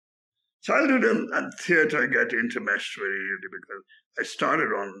childhood and theatre get intermeshed very easily because I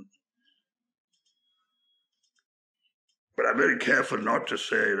started on. But I'm very careful not to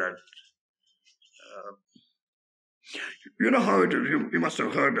say that. You know how it is. You must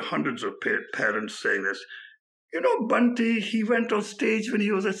have heard hundreds of parents saying this. You know, Bunty, he went on stage when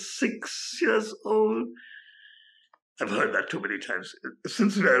he was 6 years old. I've heard that too many times.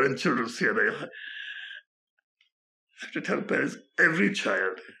 Since we are in children's theatre, I have to tell parents, every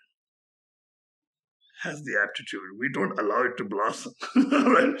child has the aptitude. We don't allow it to blossom.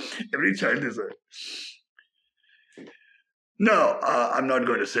 Right? Every child is a... No, I'm not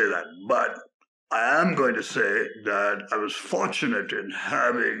going to say that. But I am going to say that I was fortunate in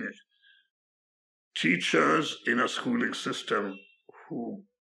having teachers in a schooling system who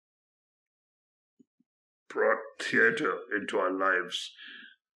brought theatre into our lives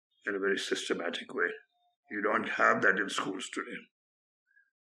in a very systematic way. You don't have that in schools today.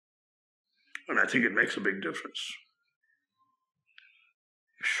 And I think it makes a big difference.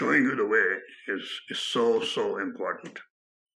 Showing you the way is so important.